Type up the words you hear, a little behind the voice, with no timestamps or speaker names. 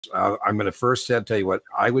I'm going to first tell you what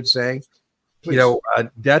I would say. Please. You know,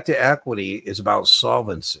 debt to equity is about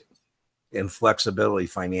solvency and flexibility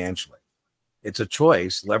financially. It's a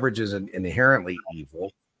choice. Leverage isn't inherently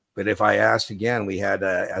evil. But if I asked again, we had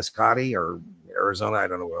Ascoti or Arizona, I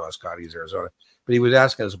don't know where Ascoti is, Arizona, but he was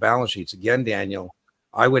asking us balance sheets. Again, Daniel,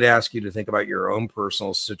 I would ask you to think about your own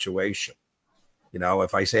personal situation. You know,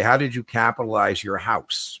 if I say, how did you capitalize your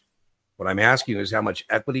house? What I'm asking you is how much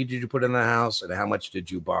equity did you put in the house and how much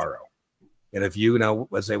did you borrow? And if you know,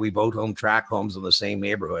 let's say we both own tract homes in the same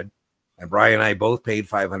neighborhood, and Brian and I both paid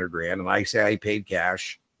 500 grand, and I say I paid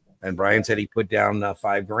cash, and Brian said he put down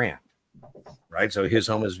 5 grand, right? So his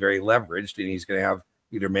home is very leveraged, and he's going to have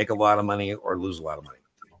either make a lot of money or lose a lot of money.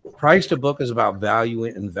 Price to book is about value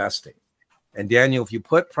investing. And Daniel, if you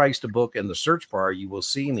put price to book in the search bar, you will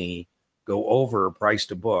see me go over price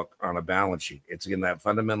to book on a balance sheet. It's in that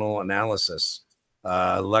fundamental analysis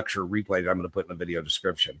lecture replay that I'm going to put in the video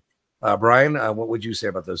description. Brian, what would you say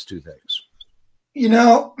about those two things? You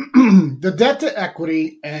know, the debt to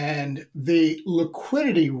equity and the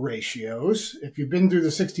liquidity ratios, if you've been through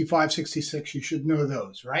the 65, 66, you should know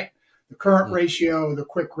those, right? The current ratio, the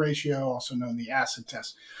quick ratio, also known the acid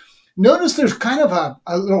test. Notice there's kind of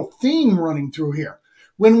a little theme running through here.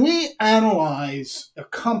 When we analyze a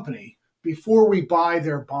company before we buy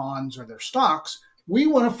their bonds or their stocks, we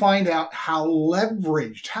want to find out how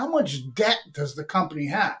leveraged, how much debt does the company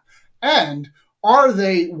have? And are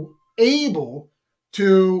they able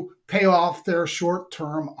to pay off their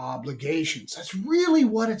short-term obligations? That's really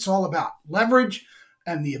what it's all about. Leverage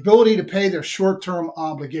and the ability to pay their short-term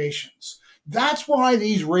obligations. That's why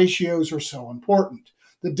these ratios are so important.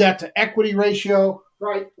 The debt to equity ratio,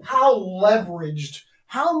 right? How leveraged,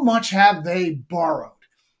 how much have they borrowed?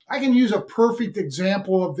 I can use a perfect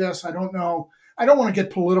example of this. I don't know. I don't want to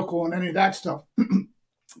get political and any of that stuff,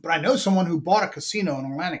 but I know someone who bought a casino in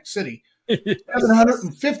Atlantic City,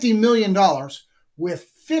 $750 million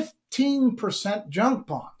with 15% junk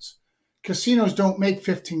bonds. Casinos don't make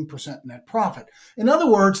 15% net profit. In other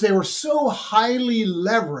words, they were so highly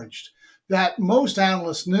leveraged that most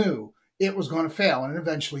analysts knew it was going to fail, and it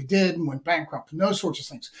eventually did and went bankrupt and those sorts of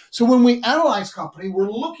things. So when we analyze company,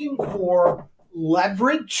 we're looking for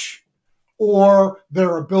leverage or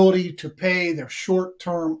their ability to pay their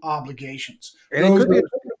short-term obligations. And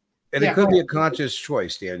it could be a conscious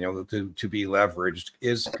choice, Daniel, to be leveraged.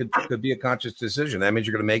 Could be a conscious decision. That means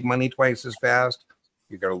you're going to make money twice as fast.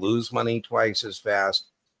 You're going to lose money twice as fast.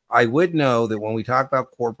 I would know that when we talk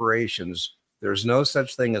about corporations, there's no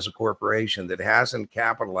such thing as a corporation that hasn't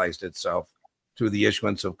capitalized itself through the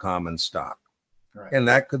issuance of common stock. Right. And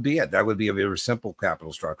that could be it. That would be a very simple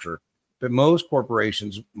capital structure. But most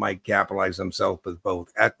corporations might capitalize themselves with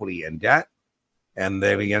both equity and debt. And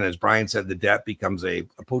then again, as Brian said, the debt becomes a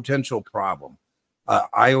potential problem.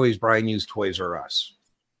 I always, Brian, use Toys R Us.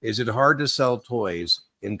 Is it hard to sell toys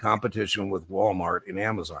in competition with Walmart and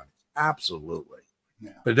Amazon? Absolutely.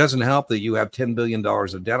 Yeah. But it doesn't help that you have $10 billion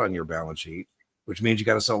of debt on your balance sheet, which means you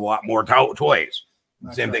got to sell a lot more toys.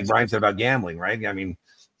 That's Same thing Brian said about gambling, right? I mean,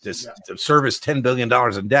 to service $10 billion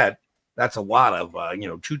in debt, that's a lot of,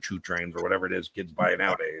 choo-choo trains or whatever it is kids buy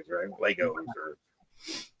nowadays, right? Legos.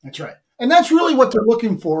 That's right. And that's really what they're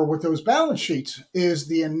looking for with those balance sheets is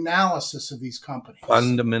the analysis of these companies.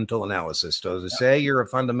 Fundamental analysis. So to say you're a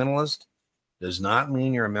fundamentalist does not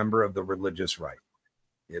mean you're a member of the religious right.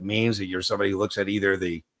 It means that you're somebody who looks at either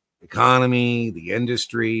the economy, the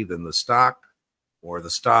industry, then the stock, or the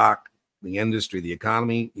stock, the industry, the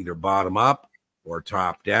economy, either bottom up or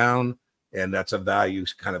top down. And that's a value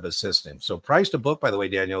kind of a system. So price to book, by the way,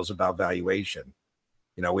 Daniel, is about valuation.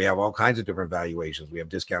 You know, we have all kinds of different valuations. We have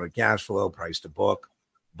discounted cash flow, price to book,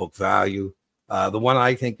 book value. The one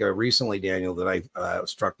I think recently, Daniel, that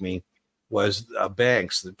struck me was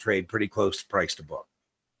banks that trade pretty close to price to book.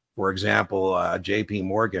 For example, JP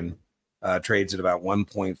Morgan trades at about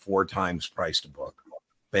 1.4 times price to book.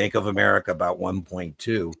 Bank of America about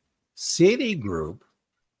 1.2. Citigroup,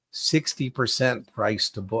 60% price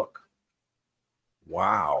to book.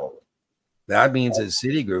 Wow. That means that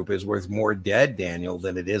Citigroup is worth more dead, Daniel,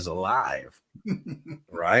 than it is alive,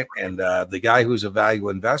 right? And the guy who's a value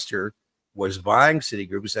investor was buying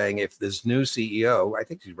Citigroup saying if this new CEO, I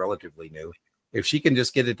think she's relatively new, if she can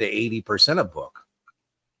just get it to 80% of book,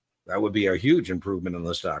 that would be a huge improvement in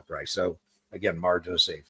the stock price. So again, margin of safety.